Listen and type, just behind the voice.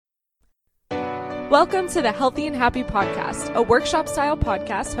Welcome to the Healthy and Happy Podcast, a workshop-style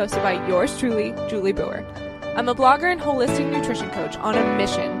podcast hosted by yours truly, Julie Brewer. I'm a blogger and holistic nutrition coach on a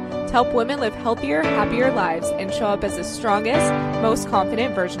mission to help women live healthier, happier lives and show up as the strongest, most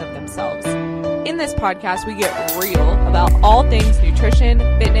confident version of themselves. In this podcast, we get real about all things nutrition,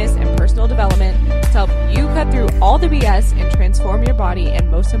 fitness, and personal development to help you cut through all the BS and transform your body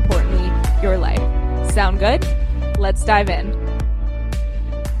and, most importantly, your life. Sound good? Let's dive in.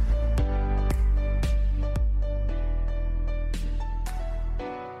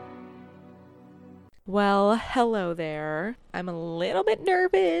 Well, hello there. I'm a little bit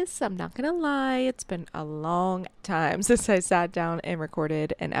nervous. I'm not gonna lie. It's been a long time since I sat down and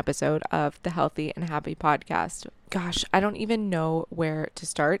recorded an episode of the Healthy and Happy podcast. Gosh, I don't even know where to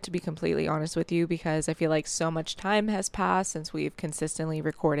start, to be completely honest with you, because I feel like so much time has passed since we've consistently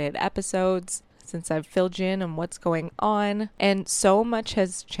recorded episodes, since I've filled you in on what's going on, and so much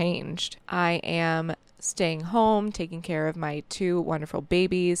has changed. I am staying home, taking care of my two wonderful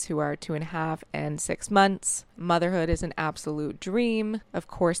babies who are 2.5 and 6 months. Motherhood is an absolute dream. Of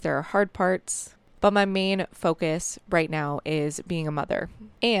course, there are hard parts, but my main focus right now is being a mother.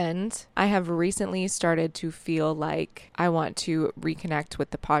 And I have recently started to feel like I want to reconnect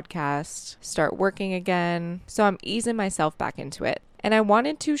with the podcast, start working again. So I'm easing myself back into it. And I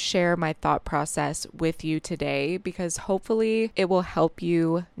wanted to share my thought process with you today because hopefully it will help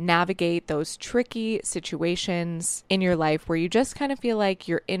you navigate those tricky situations in your life where you just kind of feel like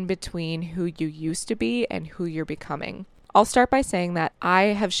you're in between who you used to be and who you're becoming. I'll start by saying that I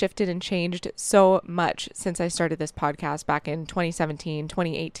have shifted and changed so much since I started this podcast back in 2017,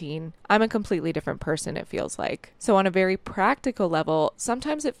 2018. I'm a completely different person, it feels like. So on a very practical level,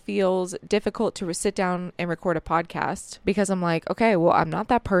 sometimes it feels difficult to sit down and record a podcast because I'm like, okay, well, I'm not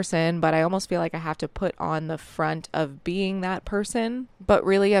that person, but I almost feel like I have to put on the front of being that person. But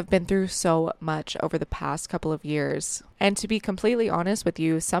really, I've been through so much over the past couple of years. And to be completely honest with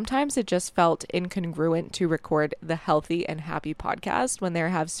you, sometimes it just felt incongruent to record the Healthy and Happy podcast when there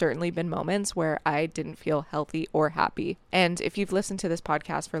have certainly been moments where I didn't feel healthy or happy. And if you've listened to this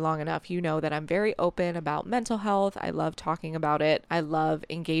podcast for long enough, you know that I'm very open about mental health. I love talking about it. I love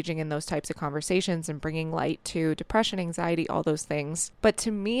engaging in those types of conversations and bringing light to depression, anxiety, all those things. But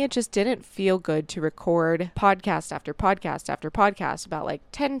to me, it just didn't feel good to record podcast after podcast after podcast about like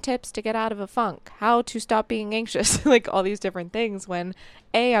 10 tips to get out of a funk, how to stop being anxious, like all these different things when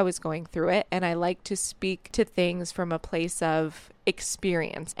I was going through it, and I like to speak to things from a place of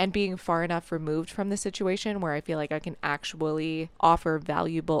experience and being far enough removed from the situation where I feel like I can actually offer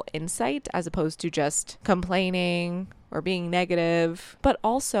valuable insight as opposed to just complaining or being negative. But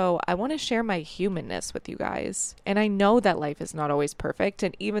also, I want to share my humanness with you guys. And I know that life is not always perfect.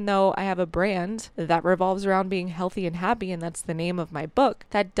 And even though I have a brand that revolves around being healthy and happy, and that's the name of my book,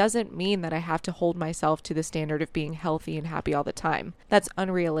 that doesn't mean that I have to hold myself to the standard of being healthy and happy all the time. That's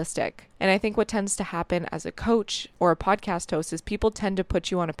unrealistic. And I think what tends to happen as a coach or a podcast host is people tend to put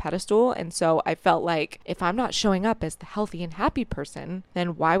you on a pedestal. And so I felt like if I'm not showing up as the healthy and happy person,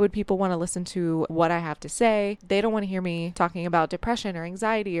 then why would people want to listen to what I have to say? They don't want to hear me talking about depression or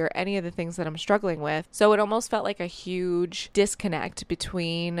anxiety or any of the things that I'm struggling with. So it almost felt like a huge disconnect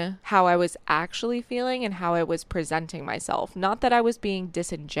between how I was actually feeling and how I was presenting myself. Not that I was being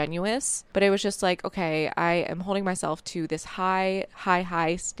disingenuous, but it was just like, okay, I am holding myself to this high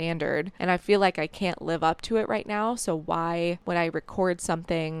standard, and I feel like I can't live up to it right now. So why would I record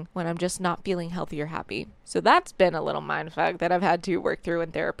something when I'm just not feeling healthy or happy? So that's been a little mindfuck that I've had to work through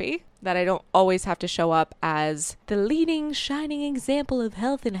in therapy, that I don't always have to show up as the leading, shining example of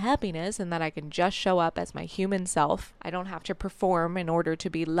health and happiness, and that I can just show up as my human self. I don't have to perform in order to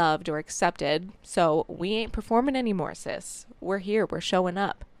be loved or accepted. So we ain't performing anymore, sis. We're here, we're showing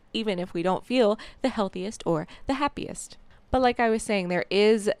up, even if we don't feel the healthiest or the happiest. But like I was saying, there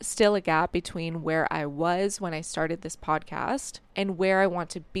is still a gap between where I was when I started this podcast and where I want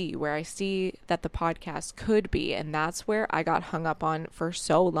to be, where I see that the podcast could be. And that's where I got hung up on for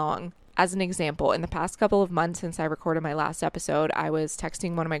so long. As an example, in the past couple of months since I recorded my last episode, I was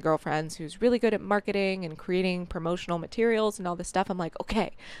texting one of my girlfriends who's really good at marketing and creating promotional materials and all this stuff. I'm like,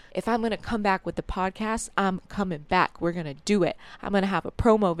 okay, if I'm going to come back with the podcast, I'm coming back. We're going to do it. I'm going to have a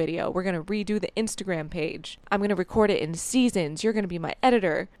promo video. We're going to redo the Instagram page. I'm going to record it in seasons. You're going to be my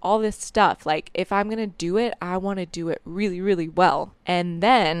editor. All this stuff. Like, if I'm going to do it, I want to do it really, really well. And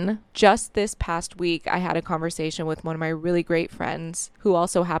then just this past week, I had a conversation with one of my really great friends who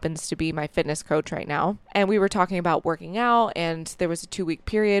also happens to be my fitness coach right now. And we were talking about working out, and there was a 2-week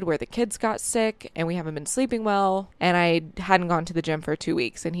period where the kids got sick and we haven't been sleeping well. And I hadn't gone to the gym for 2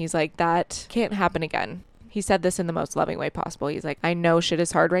 weeks. And he's like, that can't happen again. He said this in the most loving way possible. He's like, I know shit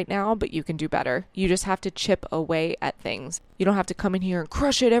is hard right now, but you can do better. You just have to chip away at things. You don't have to come in here and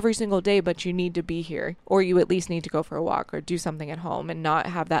crush it every single day, but you need to be here. Or you at least need to go for a walk or do something at home and not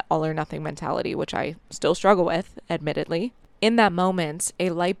have that all or nothing mentality, which I still struggle with, admittedly. In that moment,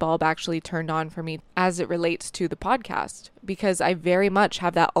 a light bulb actually turned on for me as it relates to the podcast, because I very much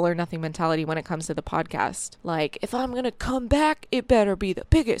have that all or nothing mentality when it comes to the podcast. Like, if I'm going to come back, it better be the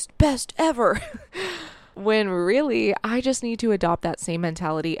biggest, best ever. When really, I just need to adopt that same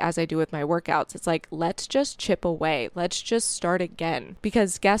mentality as I do with my workouts. It's like, let's just chip away. Let's just start again.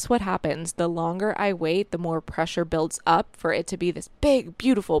 Because guess what happens? The longer I wait, the more pressure builds up for it to be this big,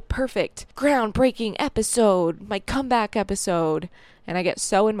 beautiful, perfect, groundbreaking episode, my comeback episode. And I get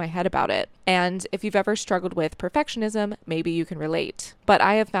so in my head about it. And if you've ever struggled with perfectionism, maybe you can relate. But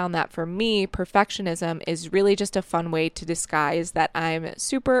I have found that for me, perfectionism is really just a fun way to disguise that I'm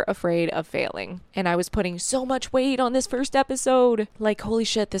super afraid of failing. And I was putting so much weight on this first episode. Like, holy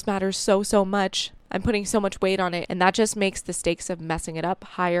shit, this matters so, so much. I'm putting so much weight on it, and that just makes the stakes of messing it up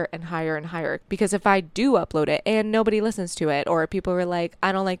higher and higher and higher. Because if I do upload it and nobody listens to it, or people are like,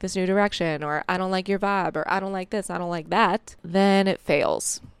 I don't like this new direction, or I don't like your vibe, or I don't like this, I don't like that, then it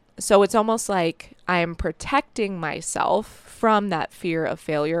fails. So it's almost like I'm protecting myself from that fear of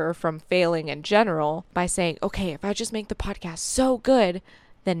failure or from failing in general by saying, okay, if I just make the podcast so good,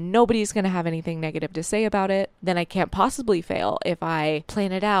 then nobody's going to have anything negative to say about it. Then I can't possibly fail if I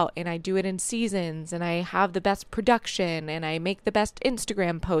plan it out and I do it in seasons and I have the best production and I make the best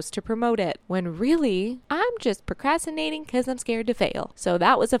Instagram post to promote it. When really, I'm just procrastinating because I'm scared to fail. So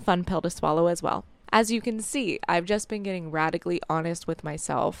that was a fun pill to swallow as well. As you can see, I've just been getting radically honest with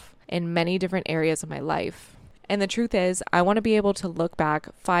myself in many different areas of my life. And the truth is, I want to be able to look back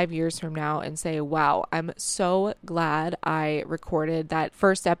 5 years from now and say, wow, I'm so glad I recorded that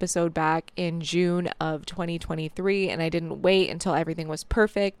first episode back in June of 2023 and I didn't wait until everything was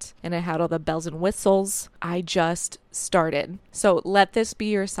perfect and I had all the bells and whistles. I just started. So let this be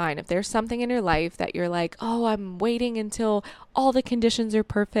your sign. If there's something in your life that you're like, oh, I'm waiting until all the conditions are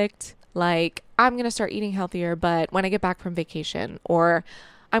perfect, like I'm going to start eating healthier, but when I get back from vacation, or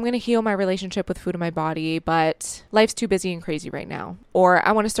I'm going to heal my relationship with food in my body, but life's too busy and crazy right now. Or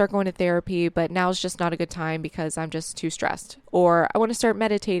I want to start going to therapy, but now's just not a good time because I'm just too stressed. Or I want to start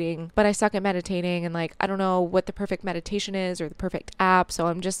meditating, but I suck at meditating and I don't know what the perfect meditation is or the perfect app. So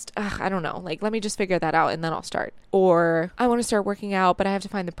I'm just, I don't know, let me just figure that out and then I'll start. Or I want to start working out, but I have to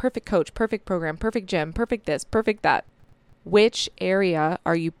find the perfect coach, perfect program, perfect gym, perfect this, perfect that. Which area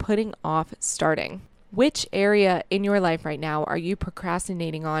are you putting off starting? Which area in your life right now are you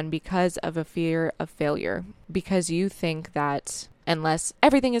procrastinating on because of a fear of failure? Because you think that unless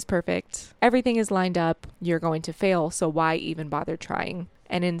everything is perfect, everything is lined up, you're going to fail. So why even bother trying?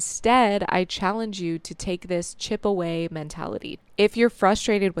 And instead, I challenge you to take this chip away mentality. If you're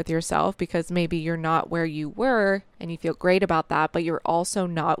frustrated with yourself because maybe you're not where you were and you feel great about that, but you're also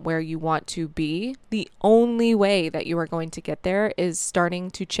not where you want to be, the only way that you are going to get there is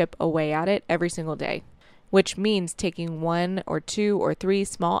starting to chip away at it every single day, which means taking 1 or 2 or 3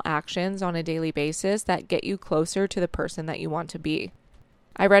 small actions on a daily basis that get you closer to the person that you want to be.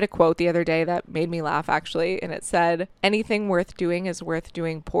 I read a quote the other day that made me laugh actually, and it said, anything worth doing is worth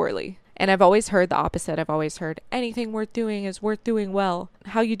doing poorly. And I've always heard the opposite. I've always heard anything worth doing is worth doing well.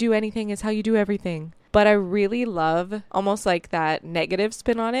 How you do anything is how you do everything. But I really love almost like that negative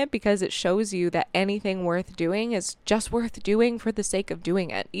spin on it because it shows you that anything worth doing is just worth doing for the sake of doing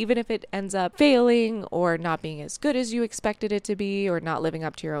it. Even if it ends up failing or not being as good as you expected it to be or not living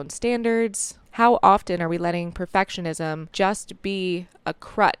up to your own standards. How often are we letting perfectionism just be a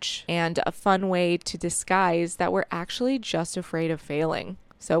crutch and a fun way to disguise that we're actually just afraid of failing?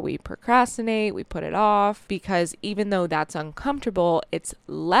 So we procrastinate, we put it off, because even though that's uncomfortable, it's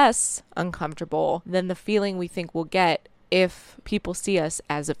less uncomfortable than the feeling we think we'll get if people see us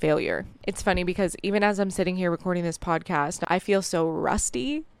as a failure. It's funny because even as I'm sitting here recording this podcast, I feel so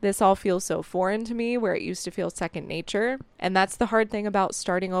rusty. This all feels so foreign to me where it used to feel second nature. And that's the hard thing about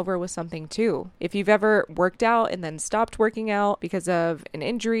starting over with something too. If you've ever worked out and then stopped working out because of an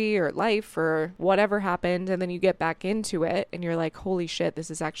injury or life or whatever happened, and then you get back into it and you're like, holy shit, this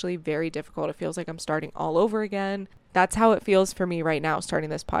is actually very difficult. It feels like I'm starting all over again. That's how it feels for me right now starting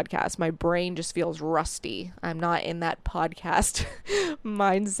this podcast. My brain just feels rusty. I'm not in that podcast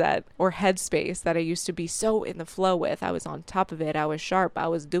mindset or headspace that I used to be so in the flow with. I was on top of it. I was sharp. I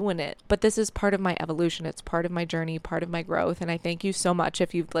was doing it. But this is part of my evolution. It's part of my journey, part of my growth. And I thank you so much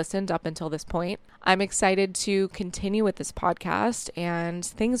if you've listened up until this point. I'm excited to continue with this podcast, and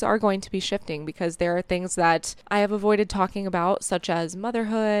things are going to be shifting because there are things that I have avoided talking about, such as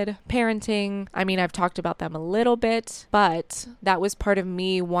motherhood, parenting. I mean, I've talked about them a little bit, but that was part of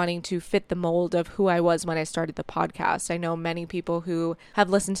me wanting to fit the mold of who I was when I started the podcast. I know many people who have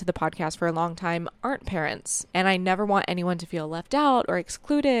listened to the podcast for a long time aren't parents, and I never want anyone to feel left out or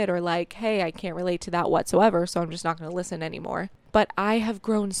excluded or like, hey, I can't relate to that whatsoever, so I'm just not going to listen anymore. But I have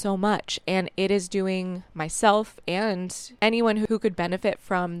grown so much, and it is doing myself and anyone who could benefit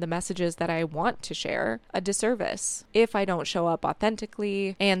from the messages that I want to share a disservice if I don't show up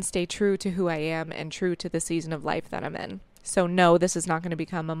authentically and stay true to who I am and true to the season of life that I'm in. So no, this is not going to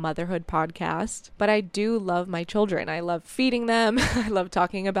become a motherhood podcast, but I do love my children. I love feeding them. I love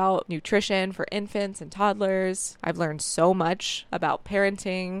talking about nutrition for infants and toddlers. I've learned so much about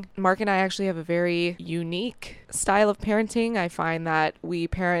parenting. Mark and I actually have a very unique style of parenting. I find that we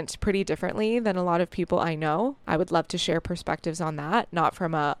parent pretty differently than a lot of people I know. I would love to share perspectives on that, not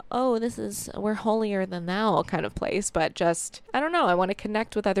from we're holier than thou kind of place, but just, I don't know, I want to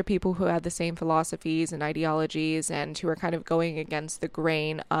connect with other people who have the same philosophies and ideologies and who are kind of going against the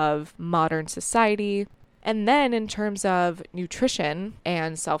grain of modern society. And then in terms of nutrition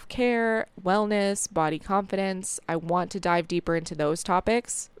and self-care, wellness, body confidence, I want to dive deeper into those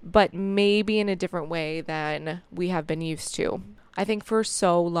topics, but maybe in a different way than we have been used to. I think for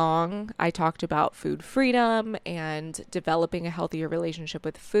so long, I talked about food freedom and developing a healthier relationship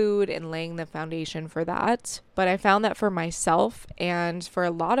with food and laying the foundation for that. But I found that for myself and for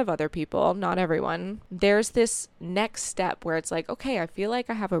a lot of other people, not everyone, there's this next step where it's like, okay, I feel like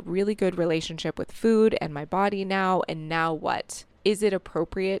I have a really good relationship with food and my body now, and now what? Is it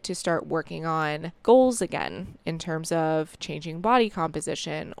appropriate to start working on goals again in terms of changing body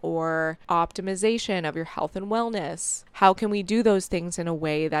composition or optimization of your health and wellness? How can we do those things in a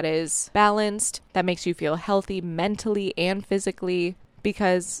way that is balanced, that makes you feel healthy mentally and physically?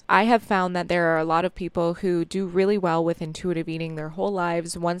 Because I have found that there are a lot of people who do really well with intuitive eating their whole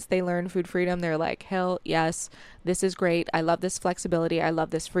lives. Once they learn food freedom, they're like, hell yes, this is great. I love this flexibility. I love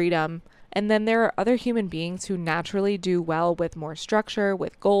this freedom. And then there are other human beings who naturally do well with more structure,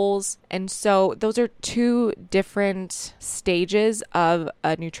 with goals. And so those are two different stages of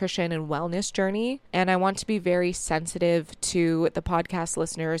a nutrition and wellness journey. And I want to be very sensitive to the podcast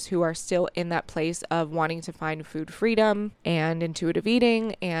listeners who are still in that place of wanting to find food freedom and intuitive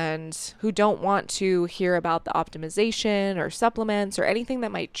eating, and who don't want to hear about the optimization or supplements or anything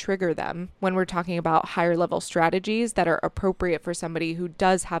that might trigger them when we're talking about higher level strategies that are appropriate for somebody who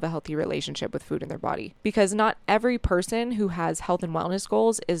does have a healthy relationship with food in their body. Because not every person who has health and wellness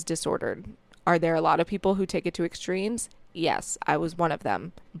goals is disordered. Are there a lot of people who take it to extremes? Yes, I was one of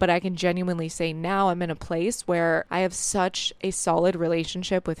them. But I can genuinely say now I'm in a place where I have such a solid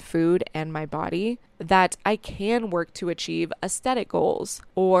relationship with food and my body that I can work to achieve aesthetic goals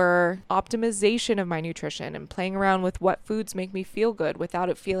or optimization of my nutrition and playing around with what foods make me feel good without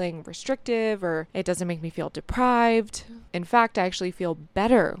it feeling restrictive or it doesn't make me feel deprived. In fact, I actually feel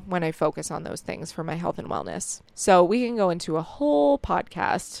better when I focus on those things for my health and wellness. So we can go into a whole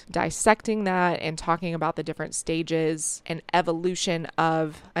podcast dissecting that and talking about the different stages and evolution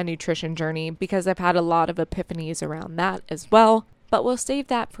of a nutrition journey, because I've had a lot of epiphanies around that as well. But we'll save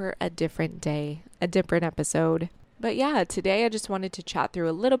that for a different day, a different episode. But yeah, today I just wanted to chat through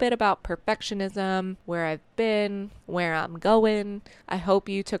a little bit about perfectionism, where I've been, where I'm going. I hope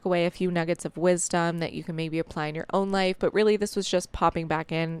you took away a few nuggets of wisdom that you can maybe apply in your own life. But really, this was just popping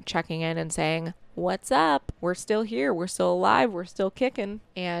back in, checking in and saying, what's up? We're still here. We're still alive. We're still kicking.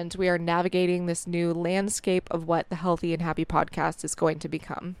 And we are navigating this new landscape of what the Healthy and Happy podcast is going to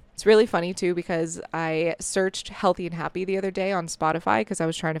become. It's really funny too, because I searched Healthy and Happy the other day on Spotify because I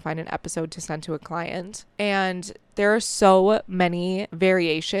was trying to find an episode to send to a client. And there are so many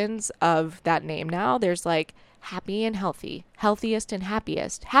variations of that name now. There's like happy and healthy, healthiest and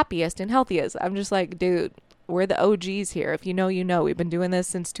happiest, happiest and healthiest. I'm just like, dude, we're the OGs here. If you know, you know. We've been doing this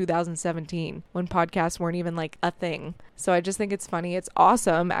since 2017 when podcasts weren't even like a thing. So I just think it's funny. It's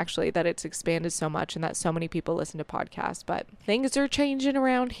awesome, actually, that it's expanded so much and that so many people listen to podcasts. But things are changing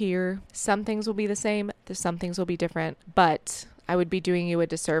around here. Some things will be the same. Some things will be different. But I would be doing you a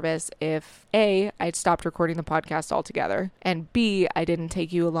disservice if A, I'd stopped recording the podcast altogether, and B, I didn't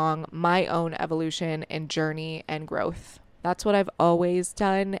take you along my own evolution and journey and growth. That's what I've always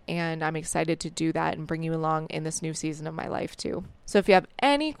done, and I'm excited to do that and bring you along in this new season of my life too. So if you have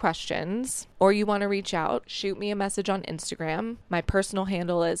any questions or you want to reach out, shoot me a message on Instagram. My personal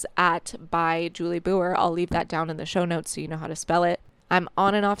handle is @byjuliebooer. I'll leave that down in the show notes so you know how to spell it. I'm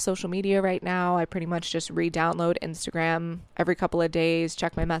on and off social media right now. I pretty much just re-download Instagram every couple of days,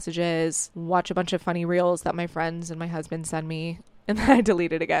 check my messages, watch a bunch of funny reels that my friends and my husband send me, and then I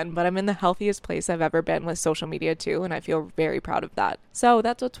delete it again. But I'm in the healthiest place I've ever been with social media too, and I feel very proud of that. So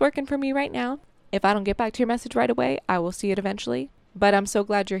that's what's working for me right now. If I don't get back to your message right away, I will see it eventually. But I'm so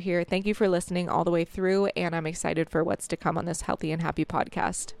glad you're here. Thank you for listening all the way through, and I'm excited for what's to come on this Healthy and Happy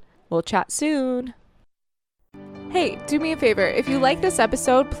podcast. We'll chat soon. Hey, do me a favor. If you like this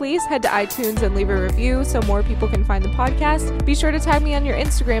episode, please head to iTunes and leave a review so more people can find the podcast. Be sure to tag me on your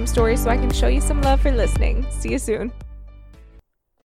Instagram story so I can show you some love for listening. See you soon.